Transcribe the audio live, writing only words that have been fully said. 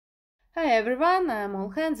Hi everyone, I'm All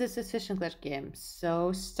Hands. This is Fishing Clash Games.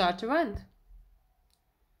 So start event.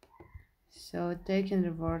 So taking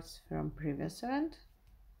rewards from previous event.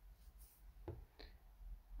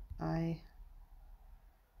 I'm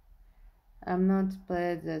not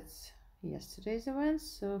played that yesterday's event,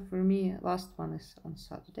 so for me last one is on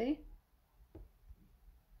Saturday.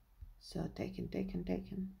 So taken.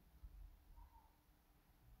 Taken.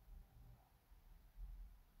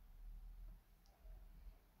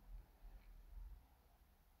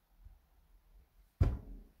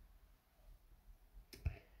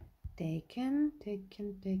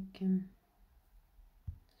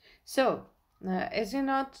 So, as you're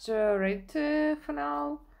not read for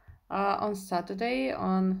now, on Saturday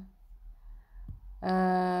on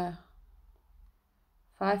 5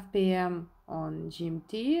 p.m. on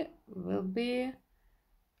GMT will be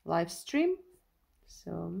live stream.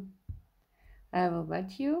 So I will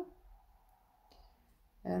bet you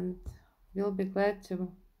and we'll be glad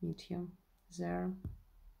to meet you there.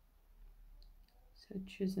 So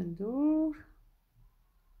choose endure.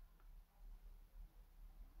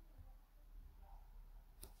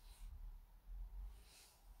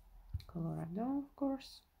 Colorado, of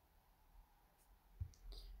course.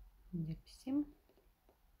 Dipsim.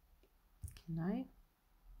 Kenai.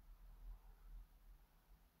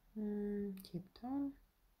 Cape Town.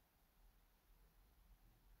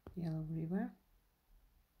 Yellow River.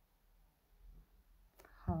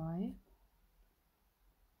 Hawaii.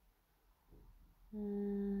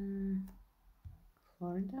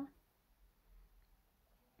 Florida.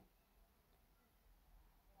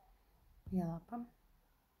 Yelapa.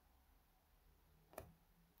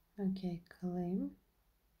 Okay, claim.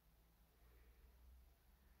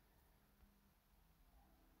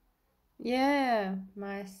 Yeah,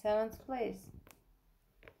 my 7th place.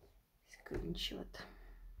 Screenshot.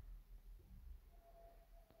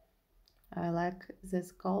 I like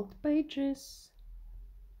these gold pages.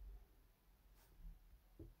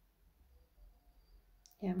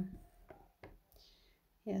 Yeah.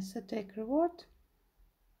 Yes, so take reward.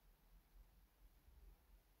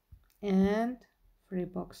 And free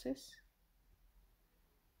boxes.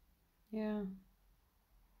 Yeah.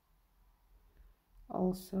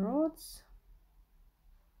 Also rods.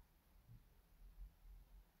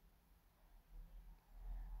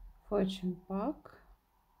 Fortune pack.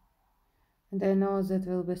 And I know that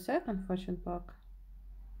will be second fortune pack.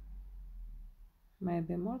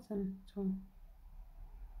 Maybe more than 2.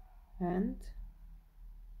 And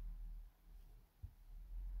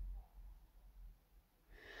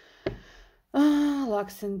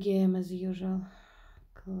Luxon game as usual.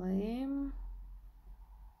 Claim.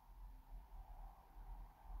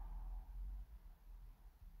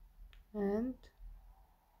 And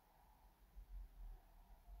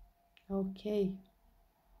okay.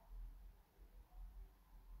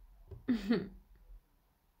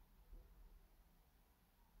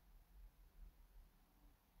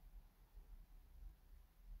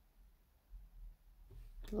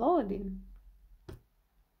 Loading.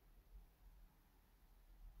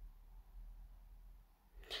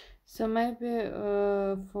 So maybe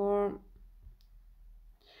for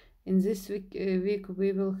in this week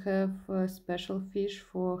we will have a special fish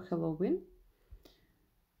for Halloween.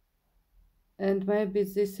 And maybe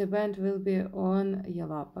this event will be on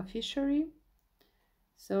Yelapa fishery.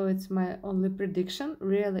 So it's my only prediction.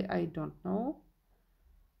 Really, I don't know.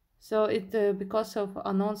 So it because of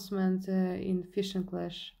announcement in Fishing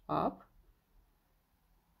Clash app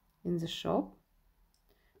in the shop,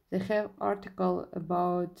 they have article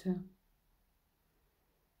about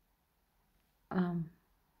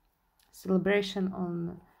celebration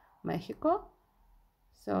on Mexico.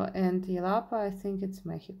 So and Yelapa, I think it's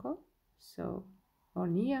Mexico. So or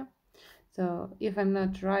near. So if I'm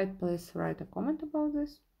not right, please write a comment about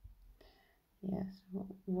this. Yes,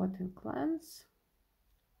 what in clans?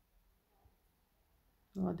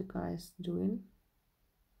 What the guys doing?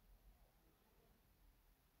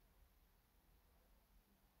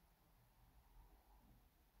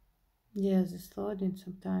 Yeah, the loading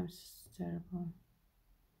sometimes is terrible.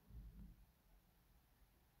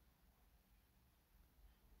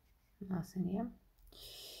 Nothing here.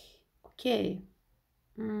 Okay.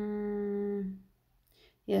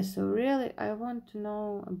 Yeah, so really I want to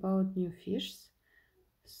know about new fish.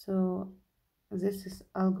 So this is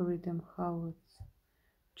algorithm how it's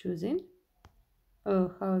choosing.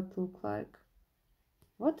 Oh, how it look like.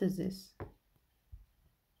 What is this?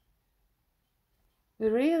 We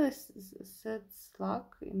really set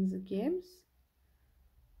slug in the games?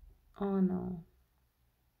 Oh no.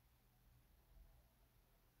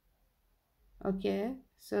 Okay,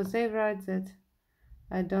 so they write that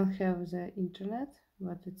I don't have the internet,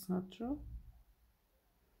 but it's not true.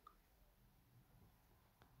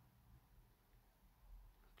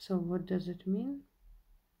 So what does it mean?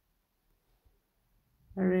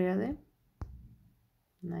 Really?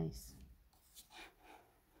 Nice.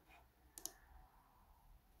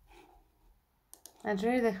 And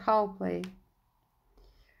really how play.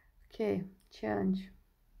 Okay, challenge.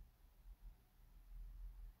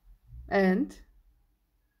 And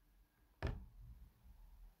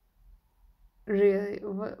really,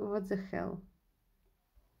 what the hell?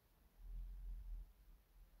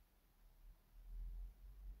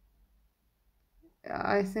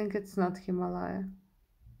 I think it's not Himalaya.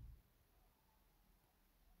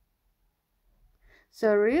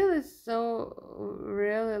 So really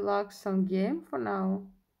like some game for now.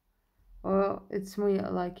 Or it's me a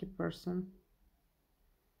lucky person.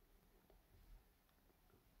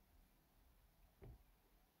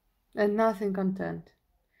 And nothing content.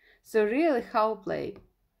 So really how play.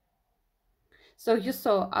 So you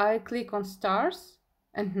saw I click on stars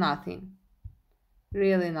and nothing.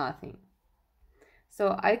 Really nothing.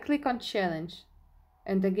 So I click on challenge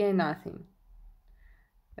and again nothing.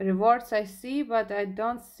 Rewards I see, but I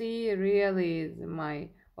don't see really my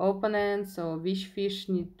opponents or which fish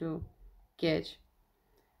need to catch.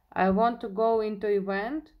 I want to go into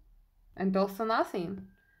event and also nothing.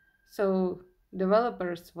 So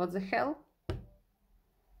developers, what the hell?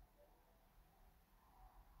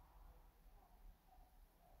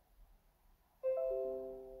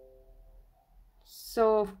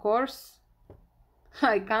 So of course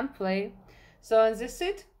I can't play. So that's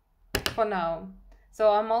it for now. So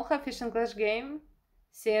I'm Olha Fish and Clash Game.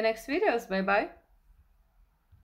 See you next videos. Bye bye.